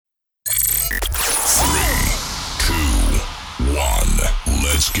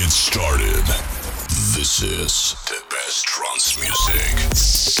get started. This is the best trance music.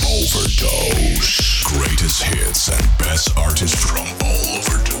 Overdose. Greatest hits and best artists from all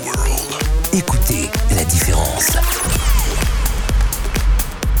over the world. Écoutez la différence.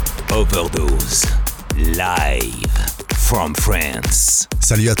 Overdose. Live from France.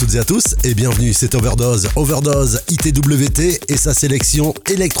 Salut à toutes et à tous et bienvenue, c'est Overdose. Overdose ITWT et sa sélection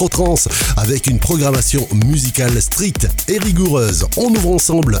Electro-Trance avec une programmation musicale stricte et rigoureuse. On ouvre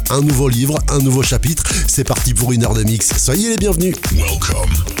ensemble un nouveau livre, un nouveau chapitre. C'est parti pour une heure de mix. Soyez les bienvenus. Welcome.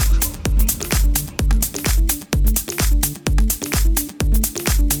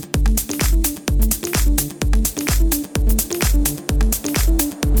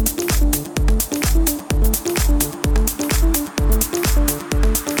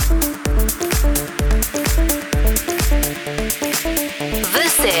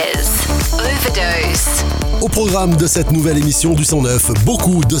 Au programme de cette nouvelle émission du 109,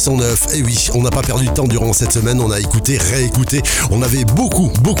 beaucoup de 109. Et oui, on n'a pas perdu de temps durant cette semaine, on a écouté, réécouté. On avait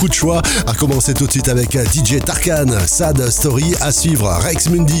beaucoup de choix. À commencer tout de suite avec DJ TARKAN, Sad Story. À suivre Rex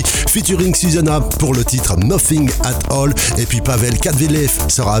MUNDI featuring SUSANNA pour le titre Nothing at All. Et puis PAVEL KHVALEEN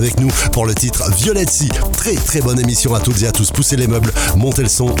sera avec nous pour le titre Violetti. Très bonne émission à toutes et à tous. Poussez les meubles, montez le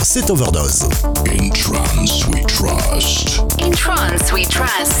son, c'est Overdose. In trance we trust. In trance we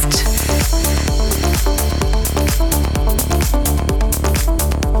trust.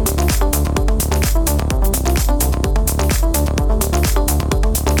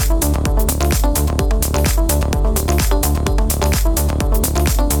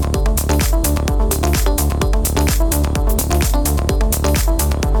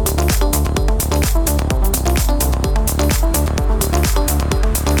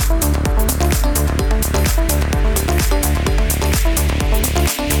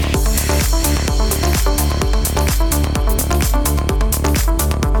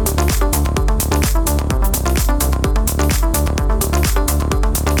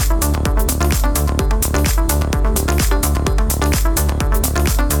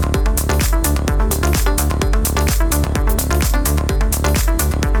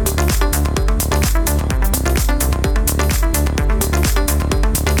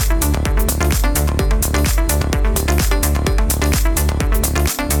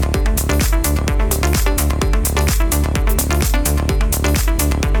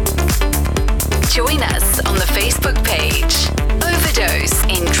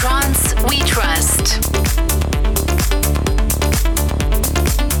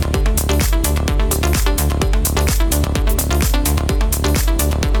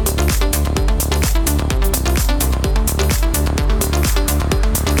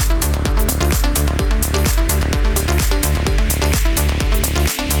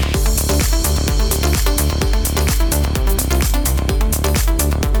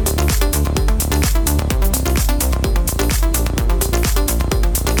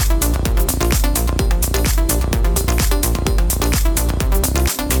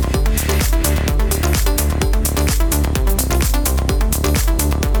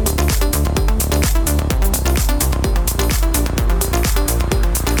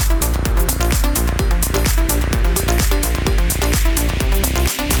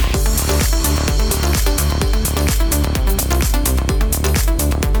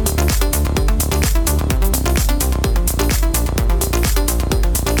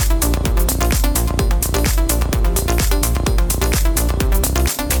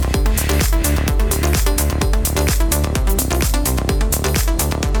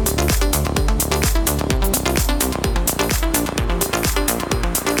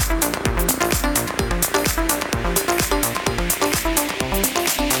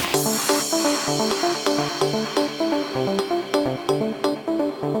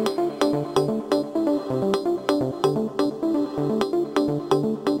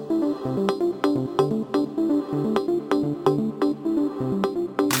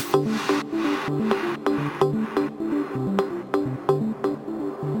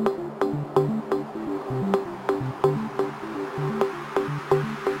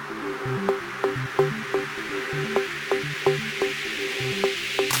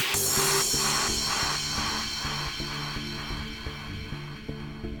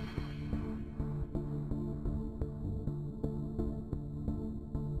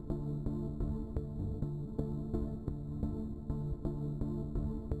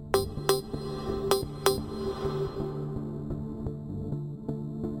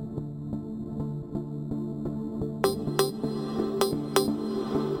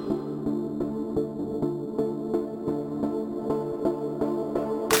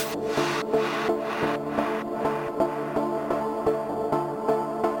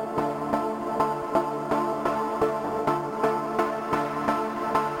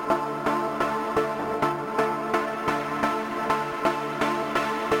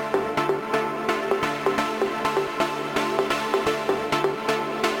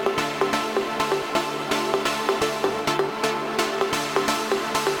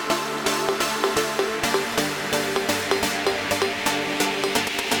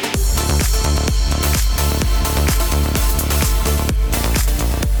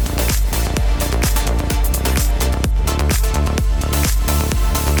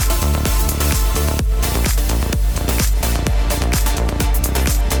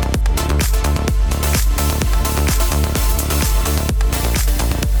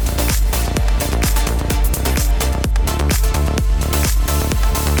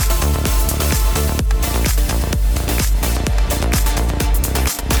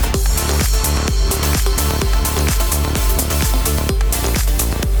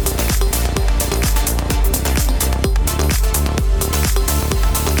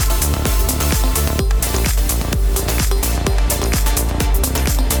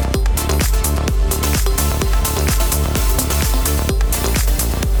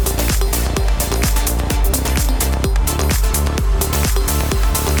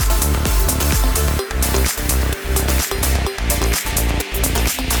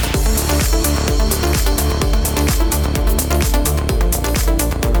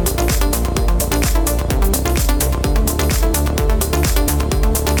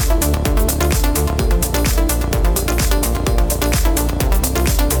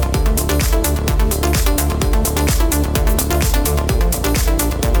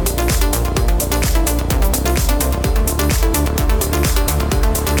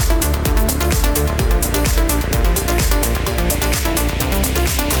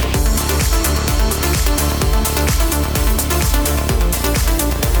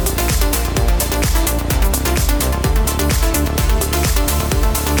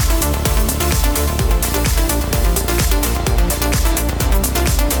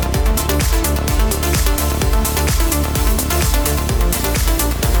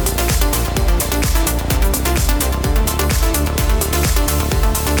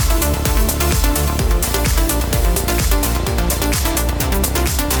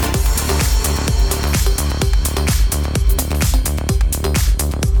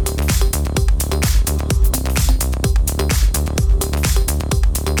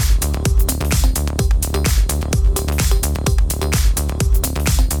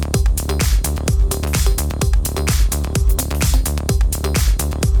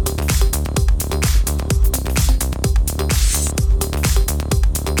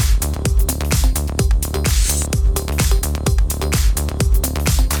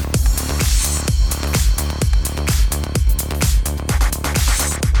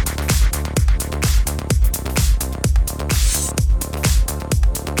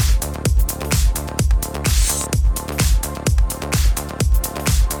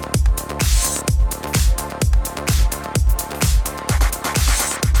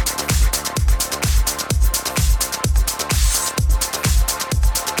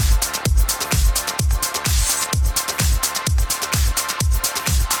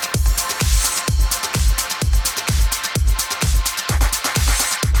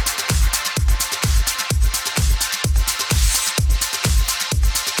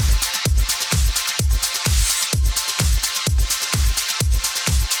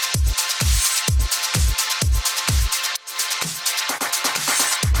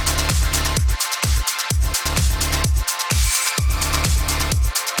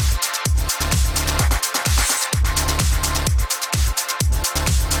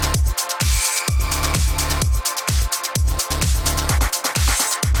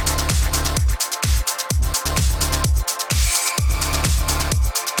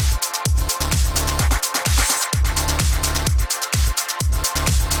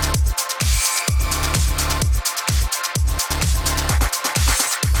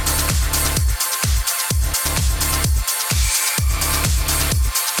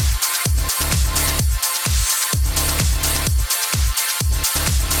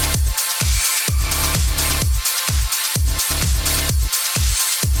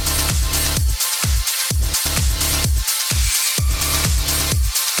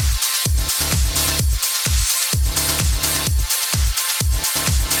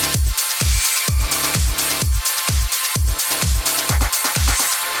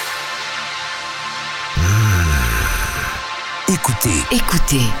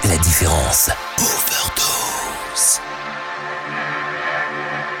 Écoutez la différence. Overdose.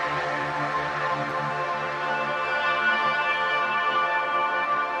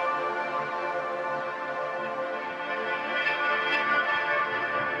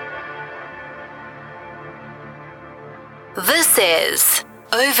 This is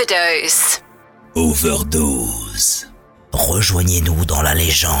Overdose. Overdose. Rejoignez-nous dans la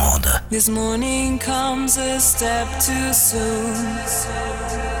légende. This morning comes a step too soon.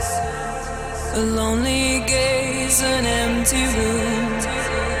 A lonely gaze, an empty room.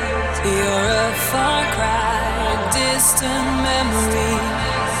 You're a far cry, a distant memory.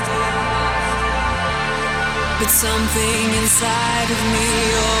 But something inside of me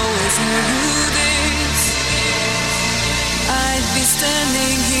always knew this. I'd be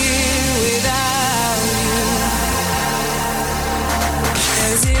standing here without you.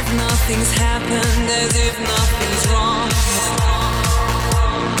 As if nothing's happened, as if nothing's wrong.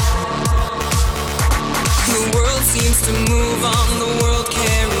 The world seems to move on, the world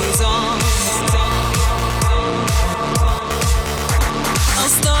carries on.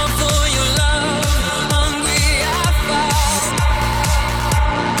 I'll stop for your love, hungry I fall.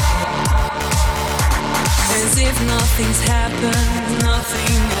 As if nothing's happened,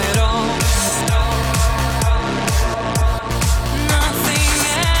 nothing at all.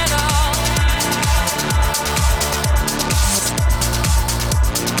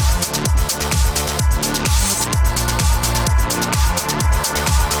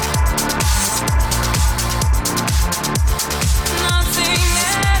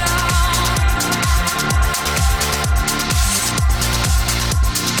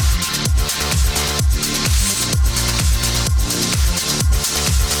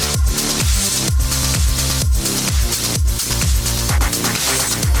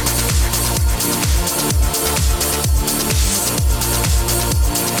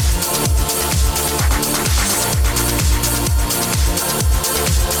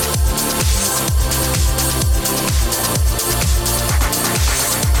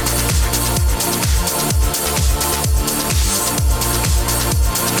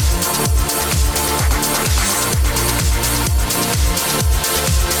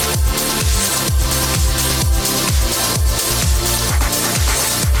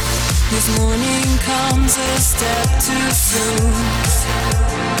 This morning comes a step too soon.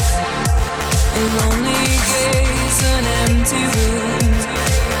 A lonely gaze, an empty room.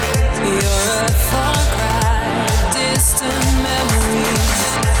 You're a far cry, a distant memory.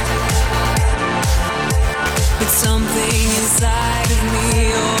 But something inside of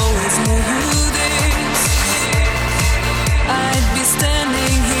me always knew this. I'd be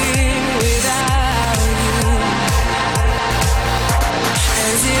standing here without you.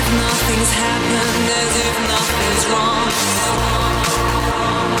 As if nothing's happened, as if nothing's wrong.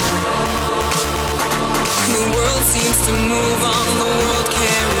 The world seems to move on, the world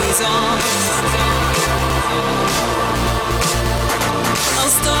carries on.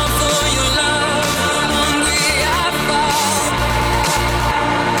 I'll stop for your love, hungry I fall.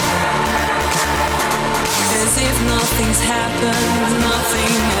 As if nothing's happened,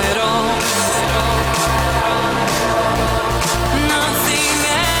 nothing at all. Nothing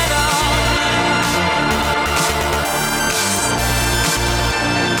at all.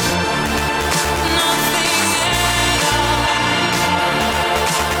 Nothing at all.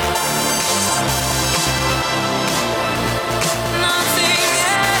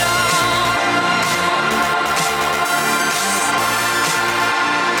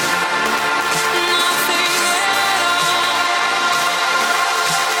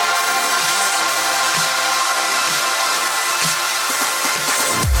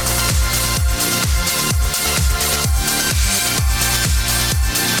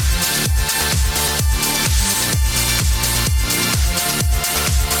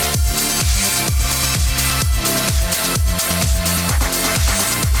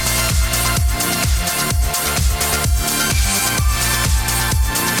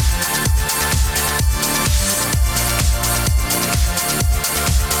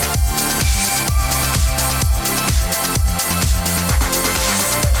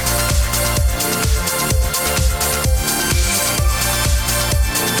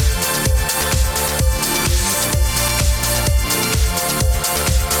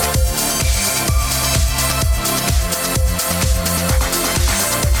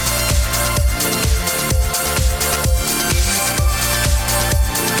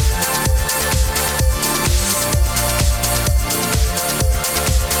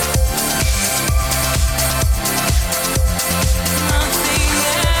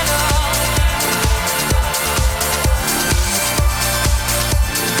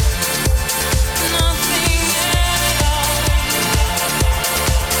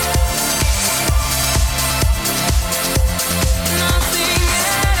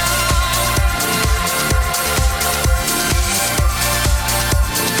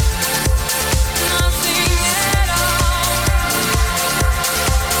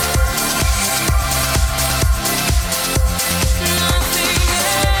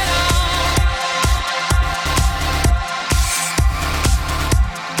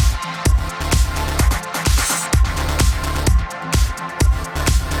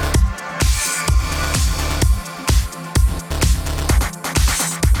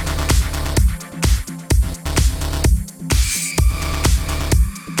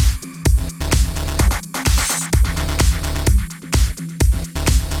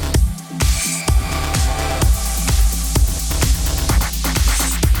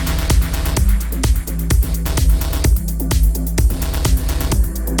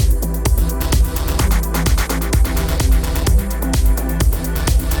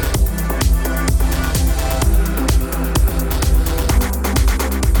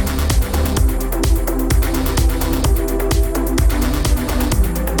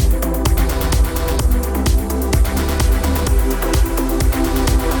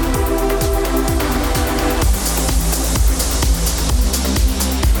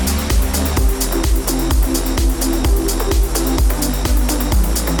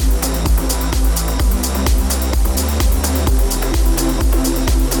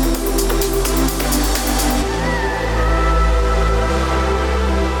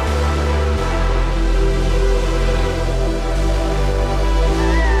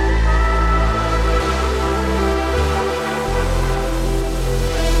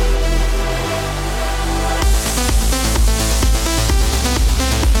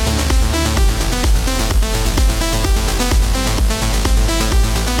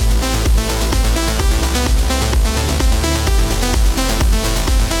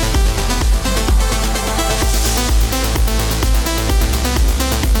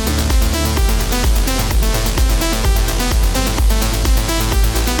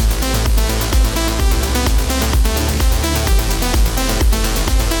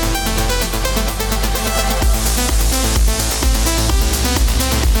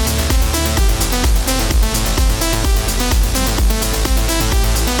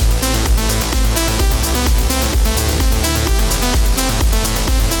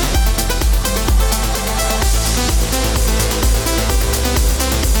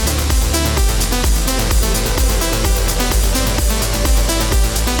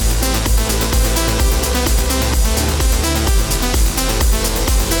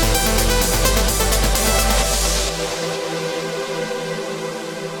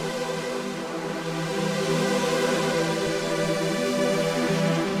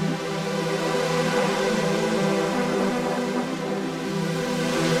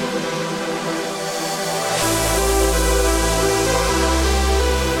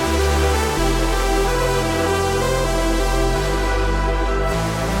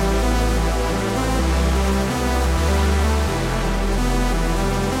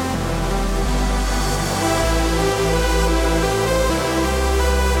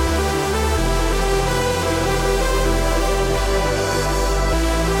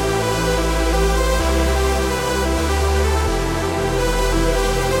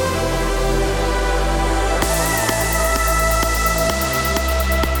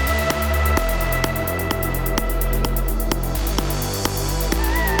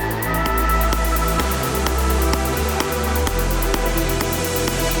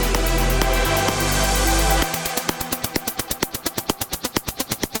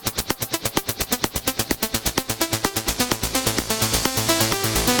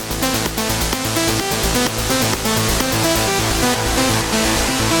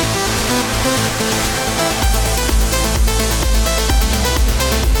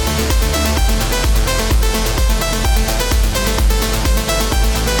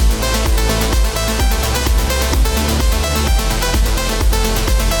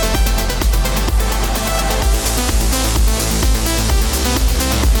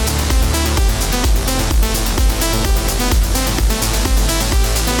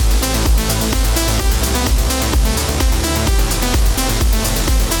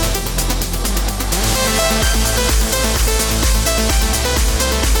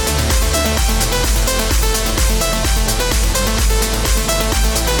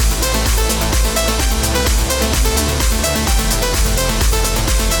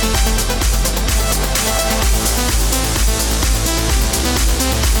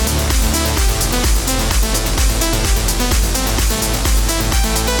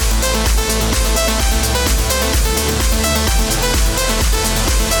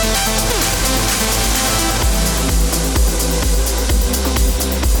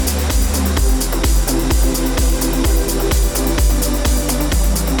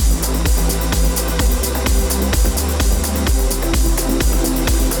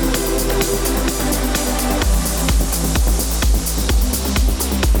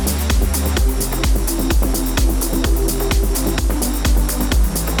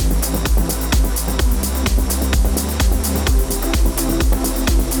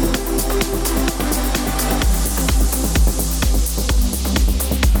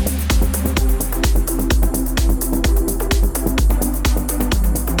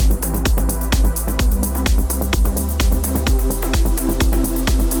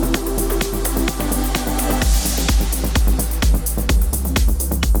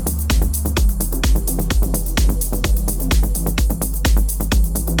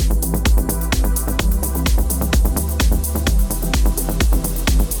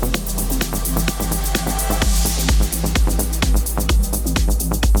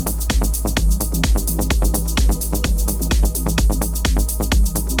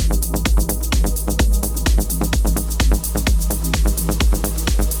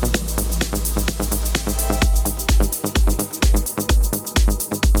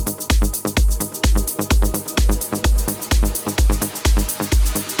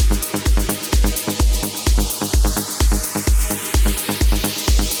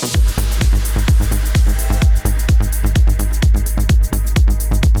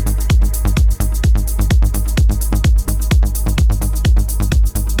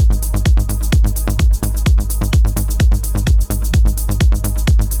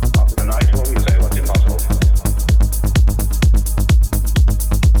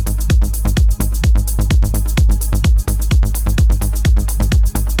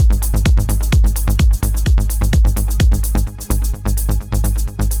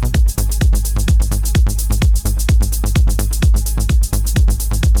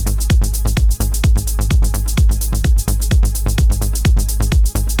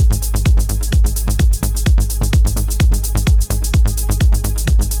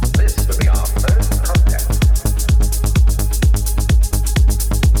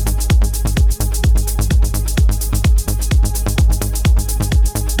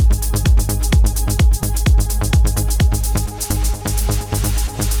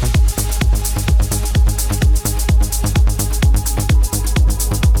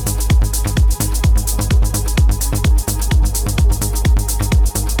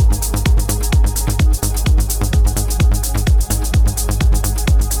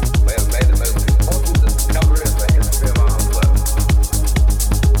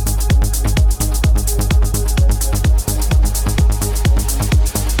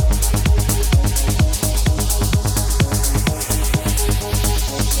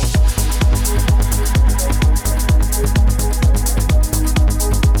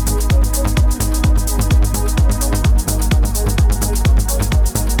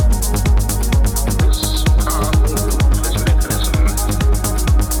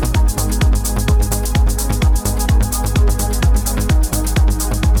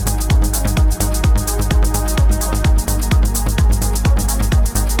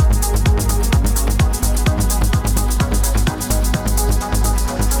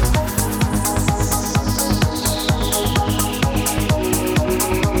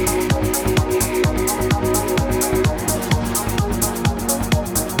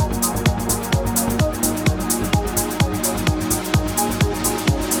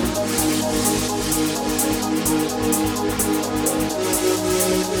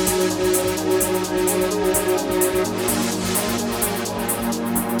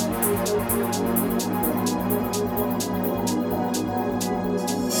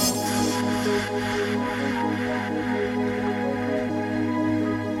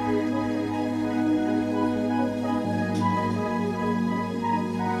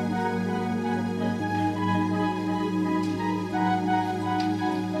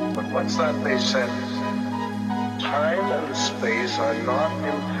 What's that they said? Time and space are not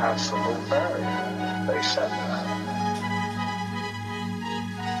impassable barriers. They said that.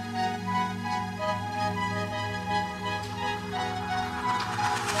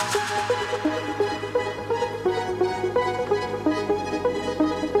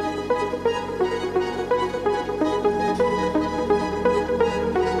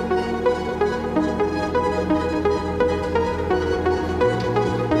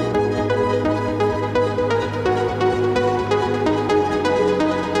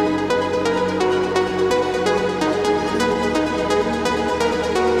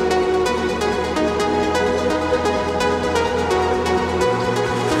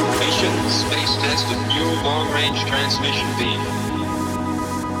 Transmission beam.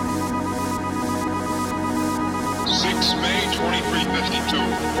 6 May 2352,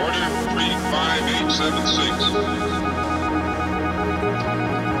 order 35876.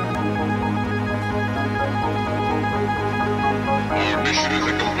 Our mission is a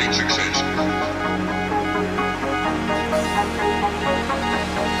complete success.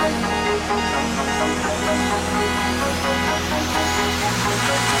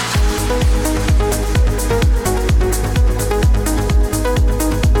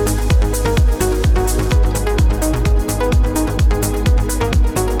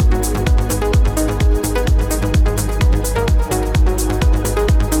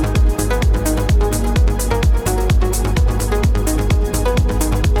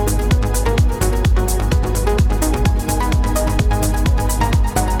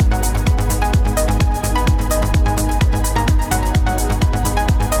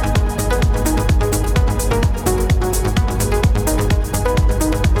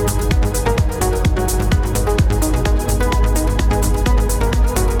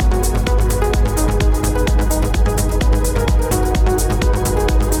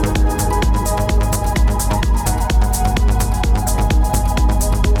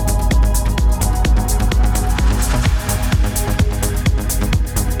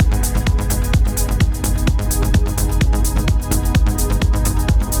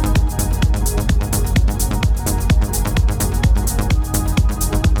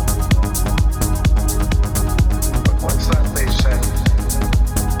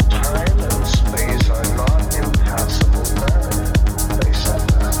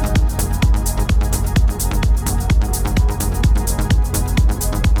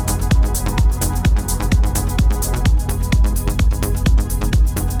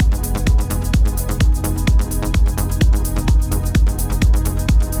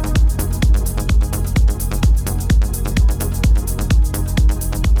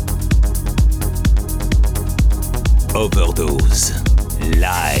 Overdose,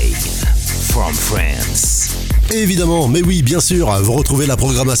 live from France. Évidemment, mais oui, bien sûr, vous retrouvez la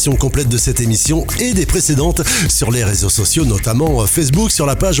programmation complète de cette émission et des précédentes sur les réseaux sociaux, notamment Facebook, sur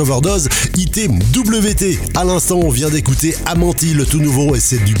la page Overdose ITWT. À l'instant, on vient d'écouter AMANTEA, le tout nouveau, et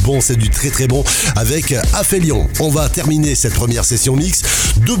c'est du bon, c'est du très très bon, avec Aphelion. On va terminer cette première session mix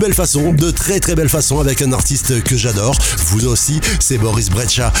de belle façon, de très très belle façon, avec un artiste que j'adore. Vous aussi, c'est Boris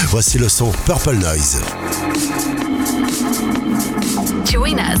BREJCHA. Voici le son Purple Noise.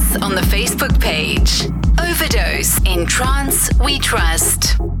 Join us on the Facebook page. Overdose in Trance We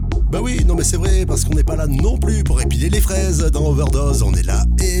Trust. Bah oui, non mais c'est vrai, parce qu'on n'est pas là non plus pour épiler les fraises dans Overdose. On est là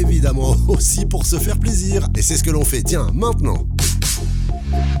évidemment aussi pour se faire plaisir. Et c'est ce que l'on fait, tiens, maintenant.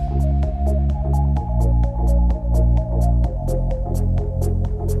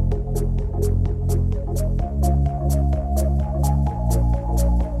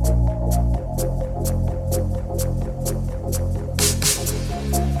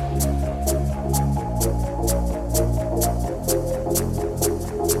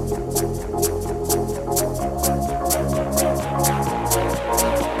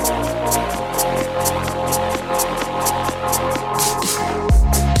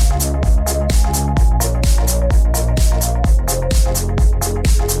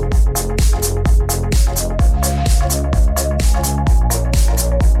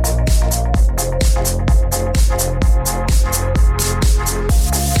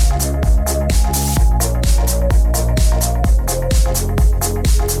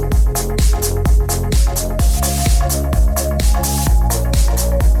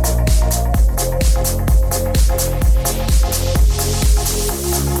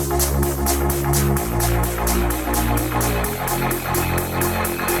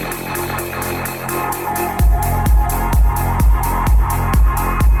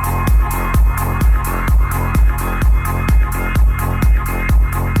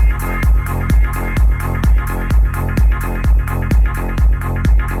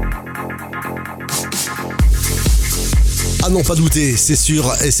 n'en pas douter, c'est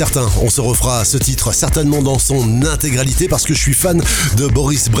sûr et certain. On se refera ce titre certainement dans son intégralité parce que je suis fan de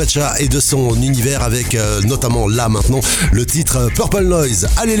Boris BREJCHA et de son univers avec notamment là maintenant le titre Purple Noise.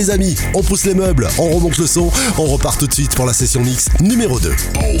 Allez les amis, on pousse les meubles, on remonte le son, on repart tout de suite pour la session mix numéro 2.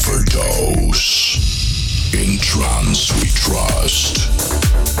 Overdose. In trance we trust.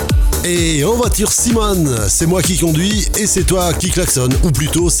 Et en voiture Simone, c'est moi qui conduis et c'est toi qui klaxonne, ou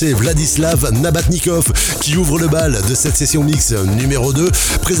plutôt c'est VLADISLAV NABATNIKOV qui ouvre le bal de cette session mix numéro 2,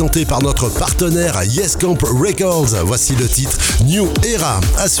 présentée par notre partenaire yeiskomp Records. Voici le titre New Era.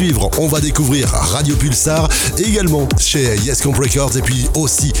 À suivre, on va découvrir RADIOPULSAR également chez yeiskomp Records et puis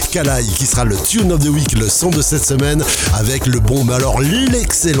aussi KHALAI qui sera le Tune of the Week, le son de cette semaine avec le bon, mais alors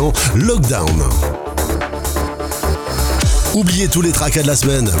l'excellent Lockdown. Oubliez tous les tracas de la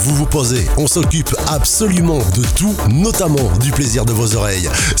semaine, vous vous posez, on s'occupe absolument de tout, notamment du plaisir de vos oreilles.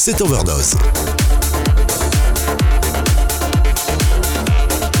 C'est Overdose.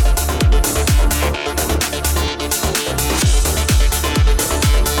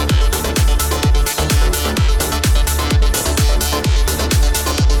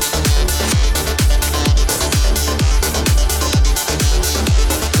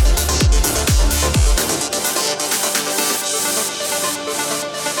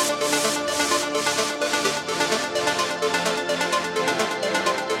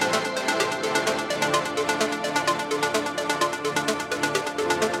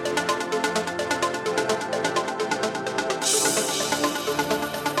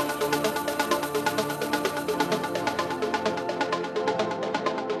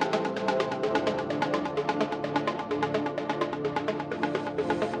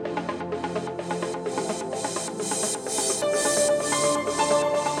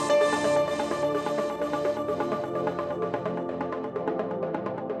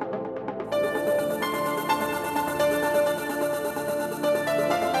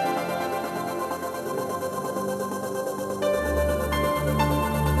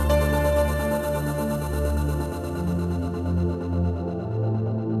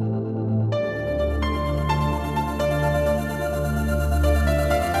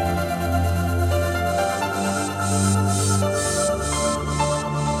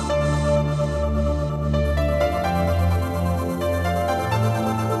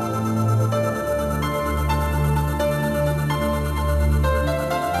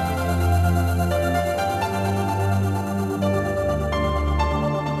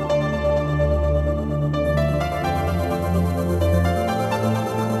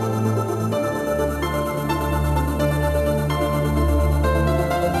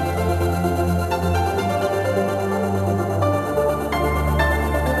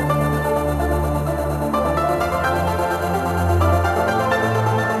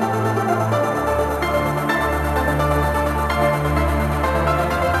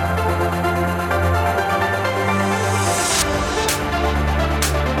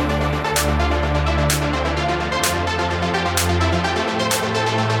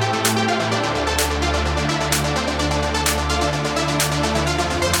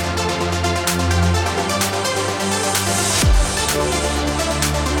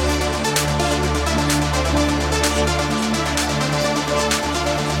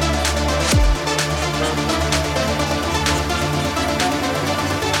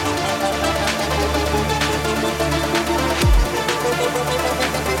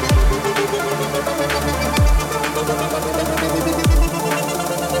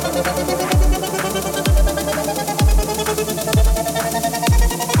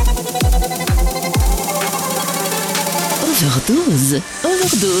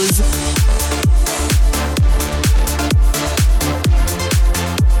 Overdose.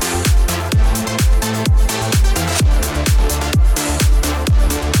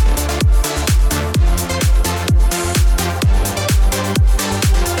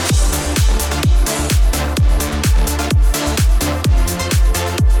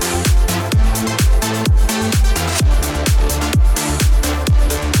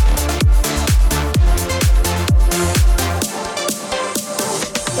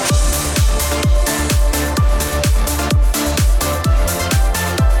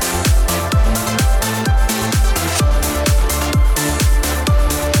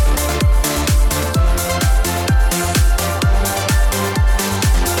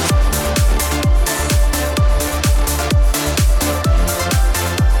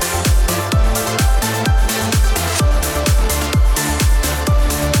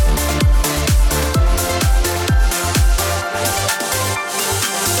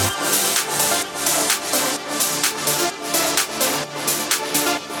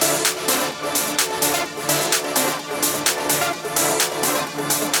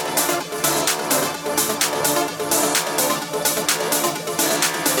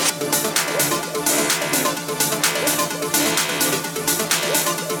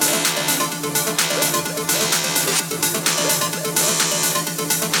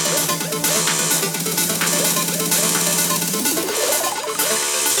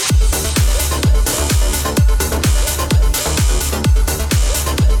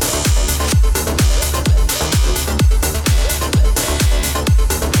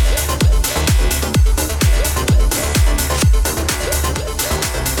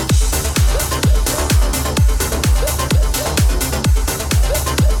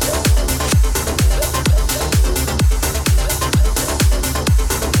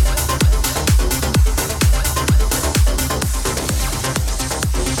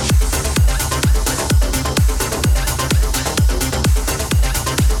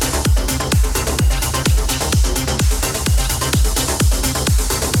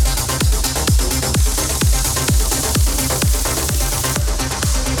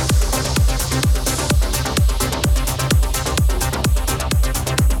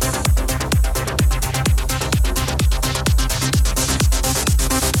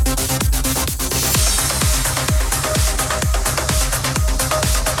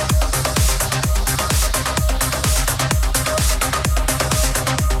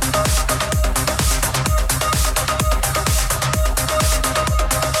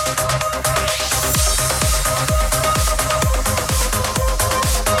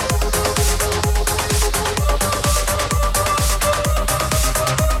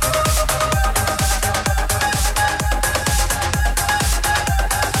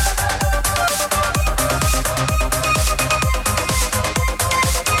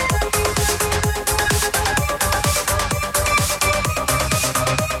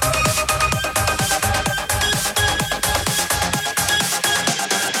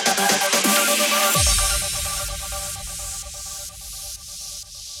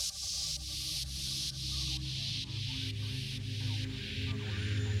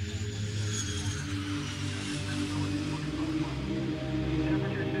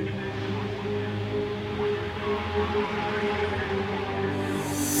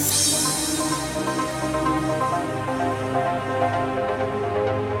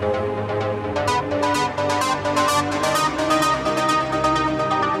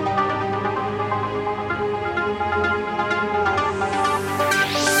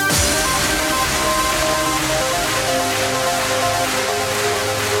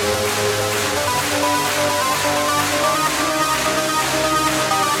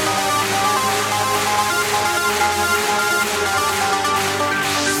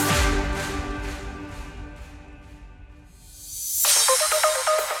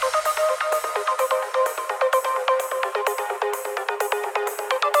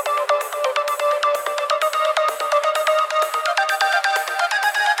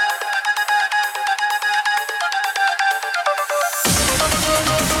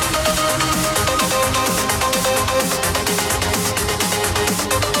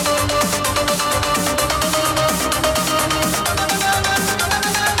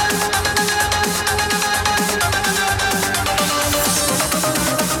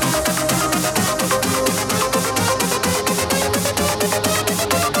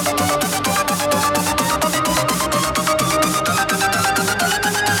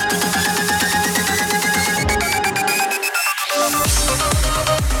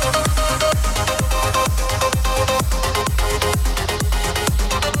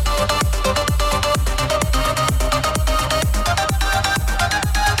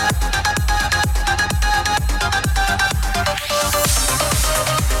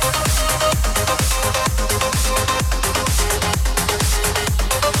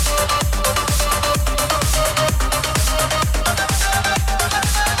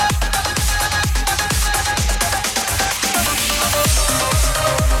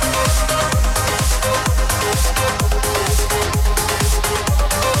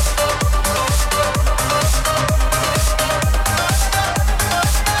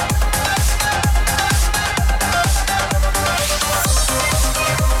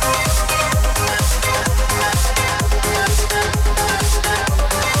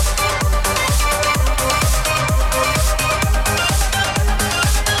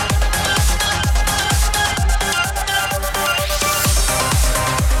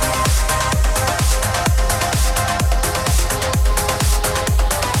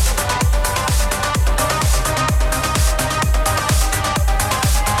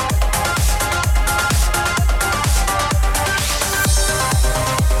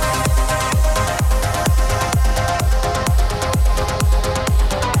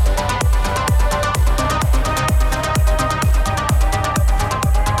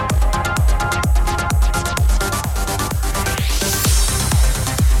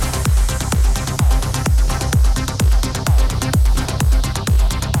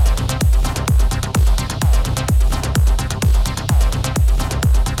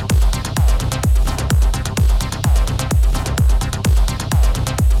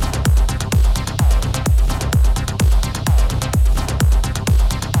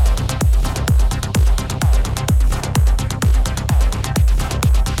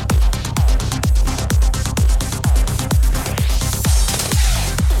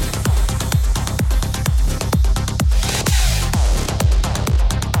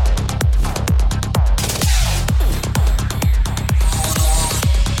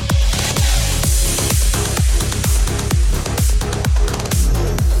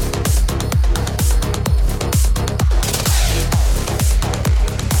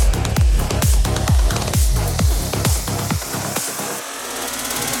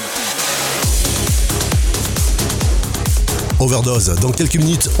 Overdose. Dans quelques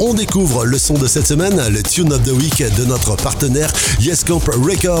minutes, on découvre le son de cette semaine, le Tune of the Week de notre partenaire yeiskomp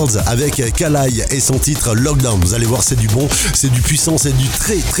Records avec KHALAI et son titre Lockdown. Vous allez voir, c'est du bon, c'est du puissant, c'est du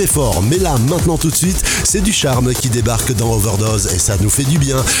très très fort. Mais là, maintenant tout de suite, c'est du charme qui débarque dans Overdose et ça nous fait du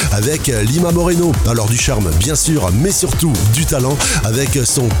bien avec LIMA MORENO. Alors du charme bien sûr, mais surtout du talent avec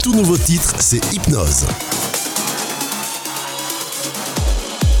son tout nouveau titre, c'est Hypnose.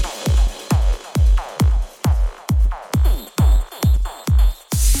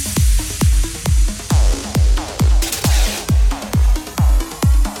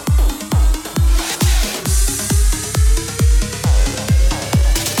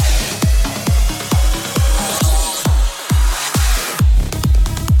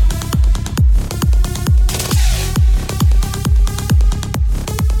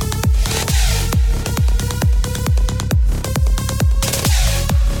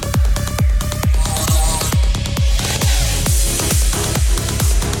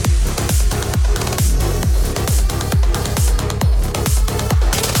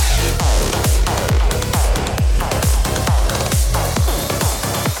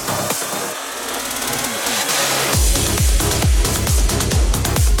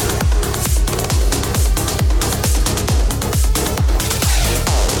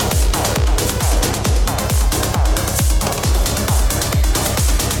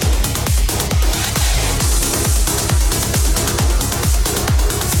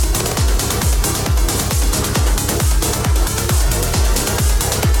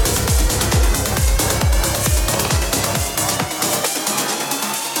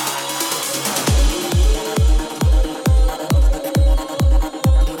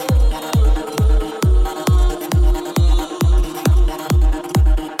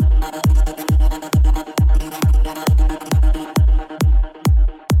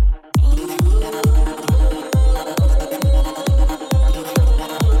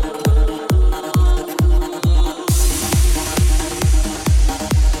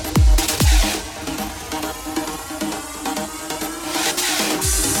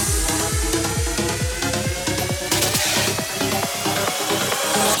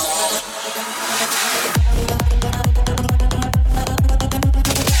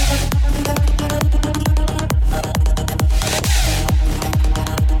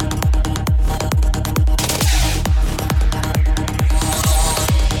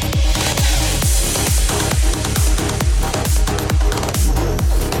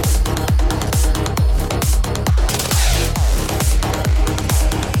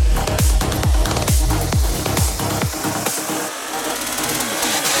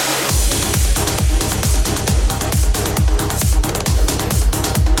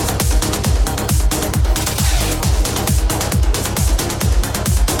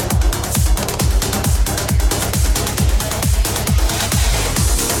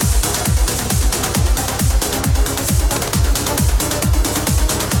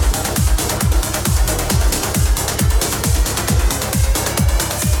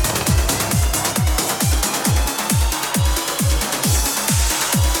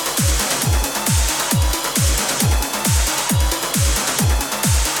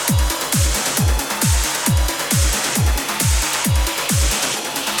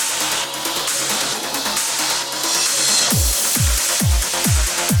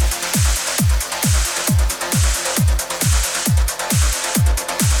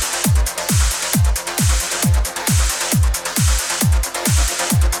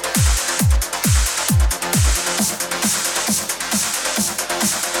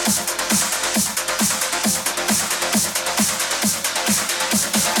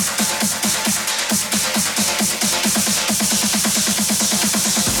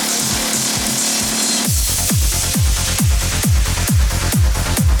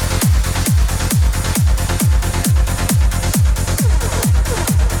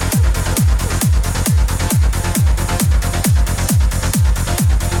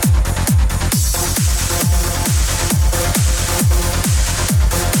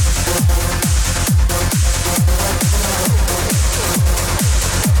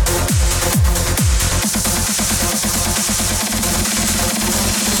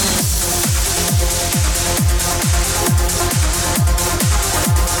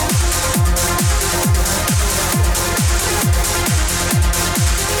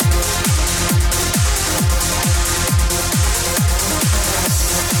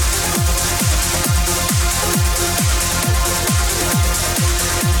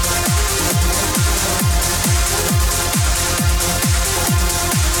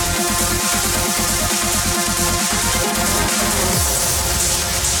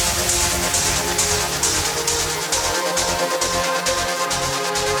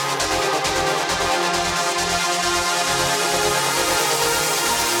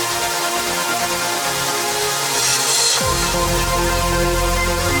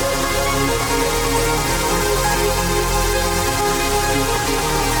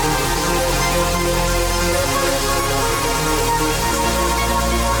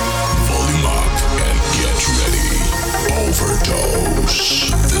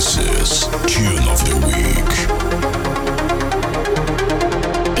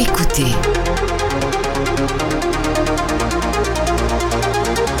 réécouter.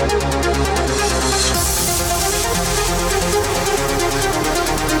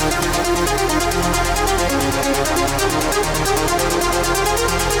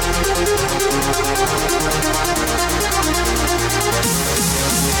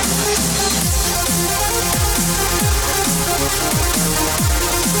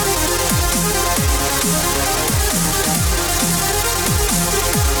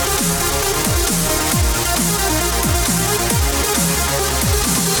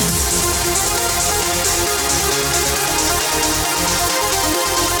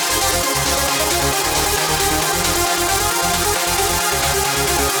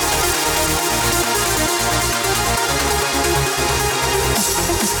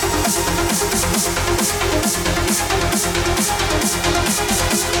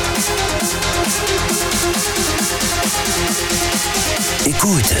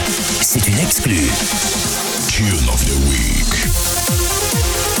 Écoute, c'est une exclue. Tune of the Week.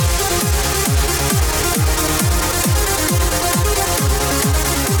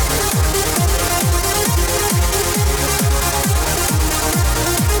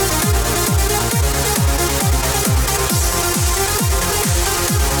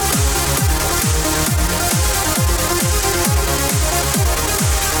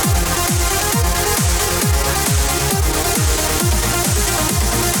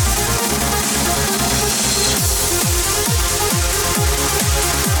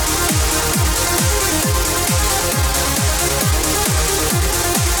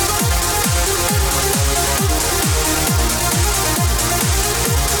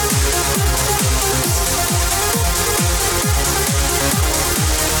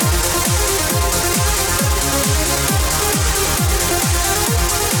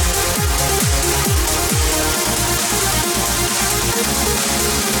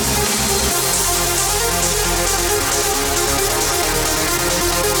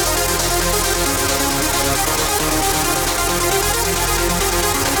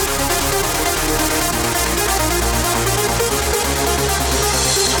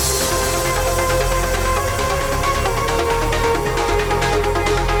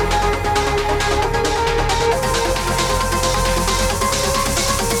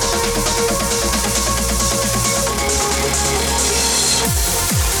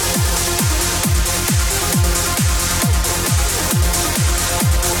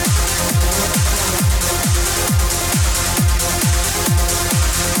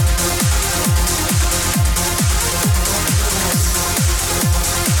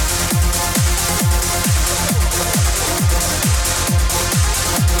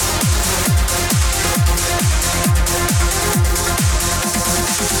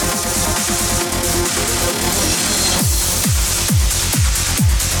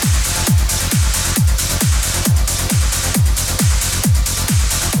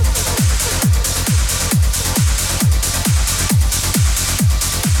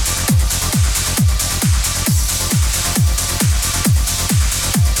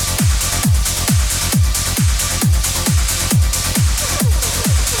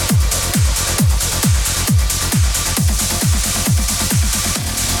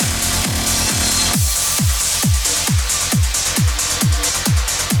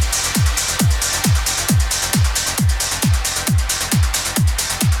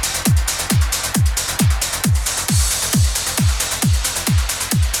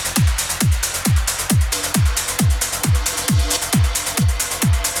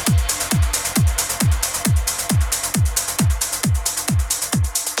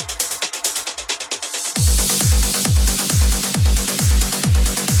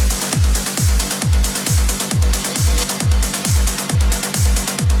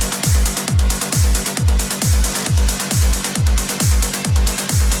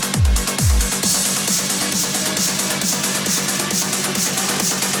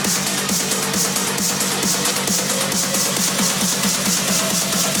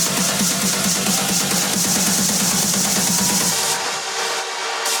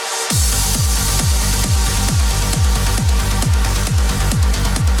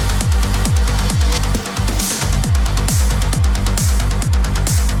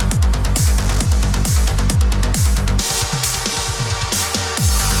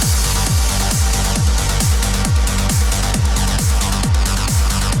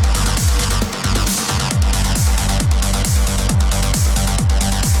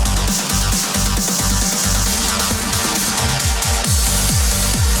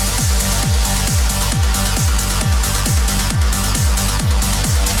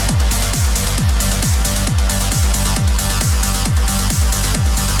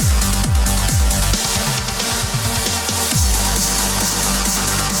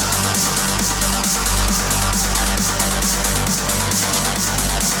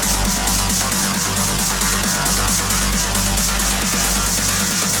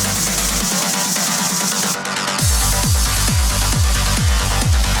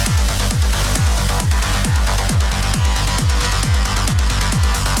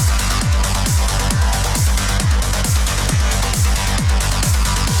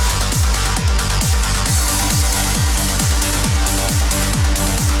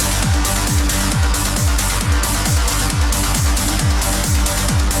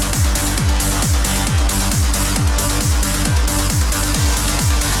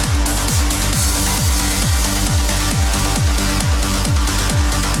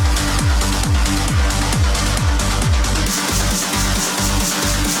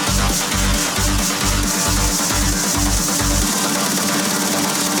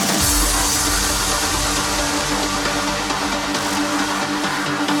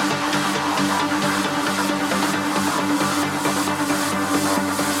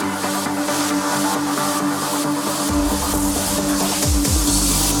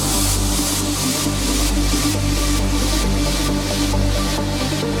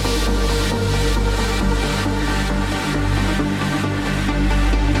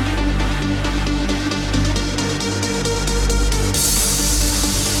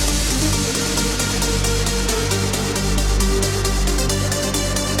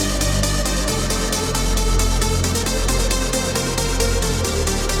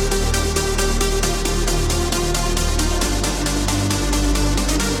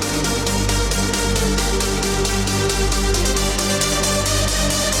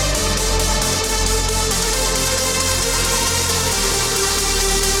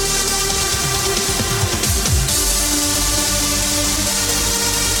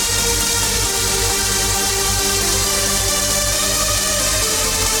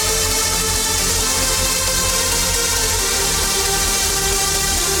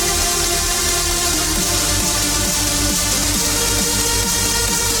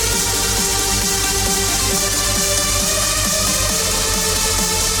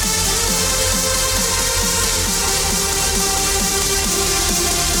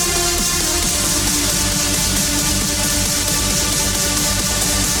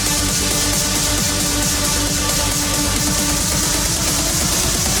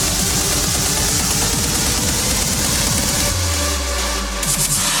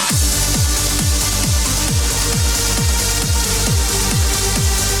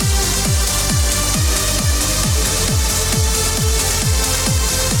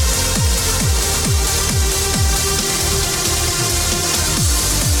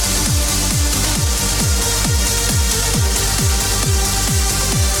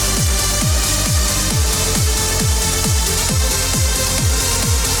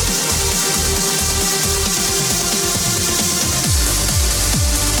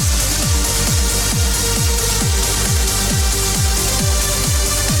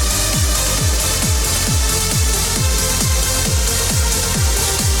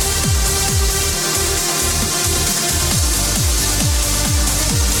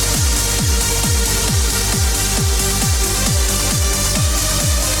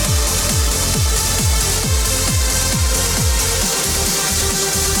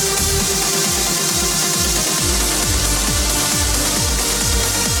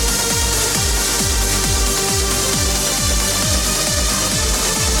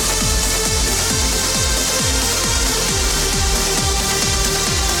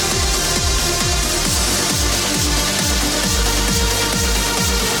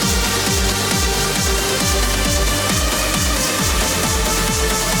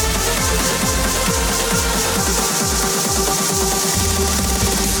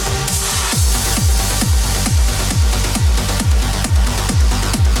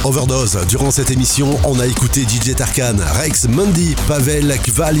 overdose. Durant cette émission, on a écouté DJ Tarkan, Rex, MUNDI, PAVEL,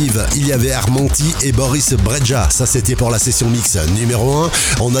 KHVALEEN. Il y avait Amantea et BORIS, BREJCHA. Ça, c'était pour la session mix numéro 1.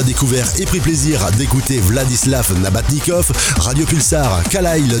 On a découvert et pris plaisir d'écouter VLADISLAV, NABATNIKOV, RADIOPULSAR,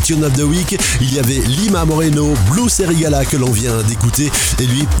 KHALAI, le Tune of the Week. Il y avait LIMA, MORENO, SERIGALA que l'on vient d'écouter. Et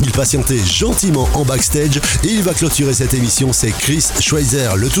lui, il patientait gentiment en backstage. Et il va clôturer cette émission. C'est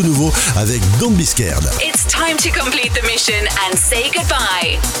SCHWEIZER, le tout nouveau, avec Don't Be Scared. It's time to complete the mission and say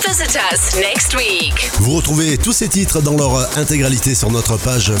goodbye. Visit us next week. Vous retrouvez tous ces titres dans leur intégralité sur notre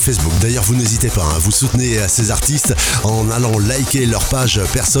page Facebook. D'ailleurs, vous n'hésitez pas, vous soutenez ces artistes en allant liker leur page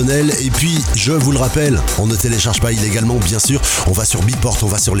personnelle. Et puis, je vous le rappelle, on ne télécharge pas illégalement, bien sûr. On va sur Beatport, on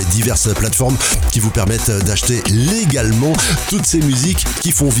va sur les diverses plateformes qui vous permettent d'acheter légalement toutes ces musiques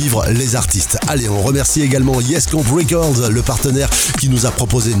qui font vivre les artistes. Allez, on remercie également yeiskomp Records, le partenaire qui nous a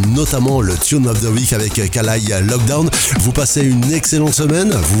proposé notamment le Tune of the Week avec KHALAI Lockdown. Vous passez une excellente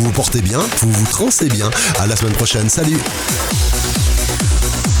semaine, vous vous portez bien, vous vous trancez bien. À la semaine prochaine, salut!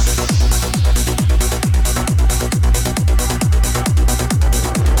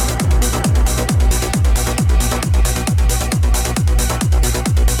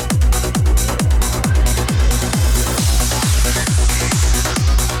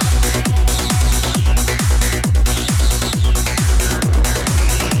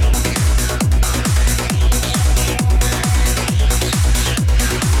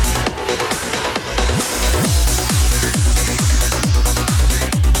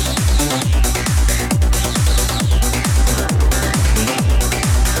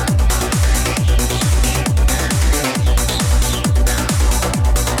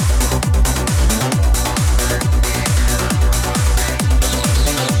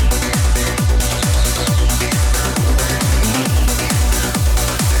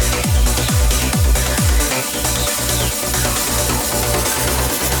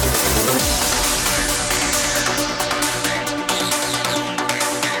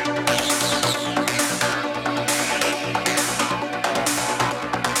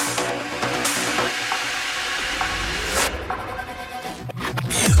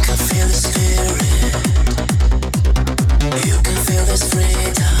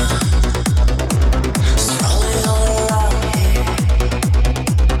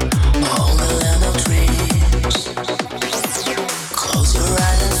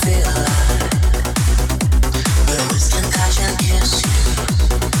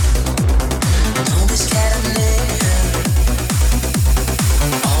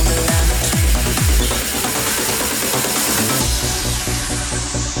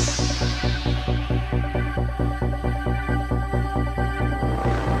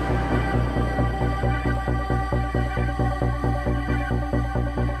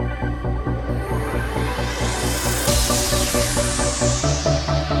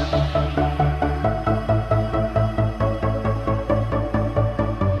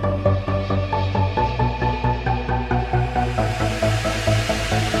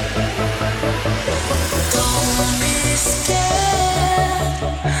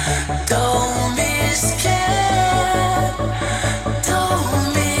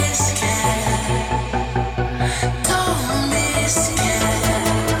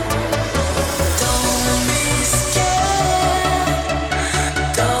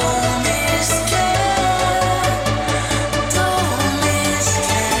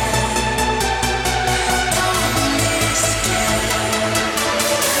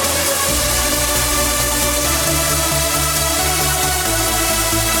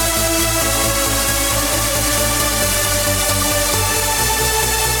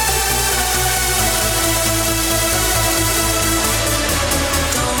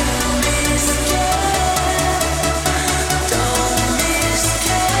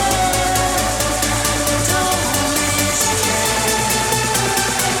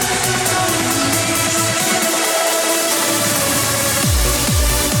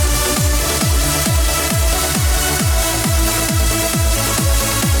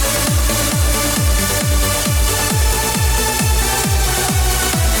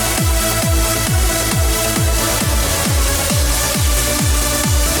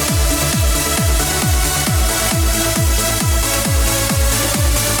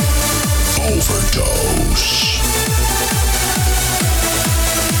 Overdose.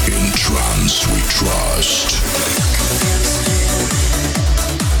 In trance we trust.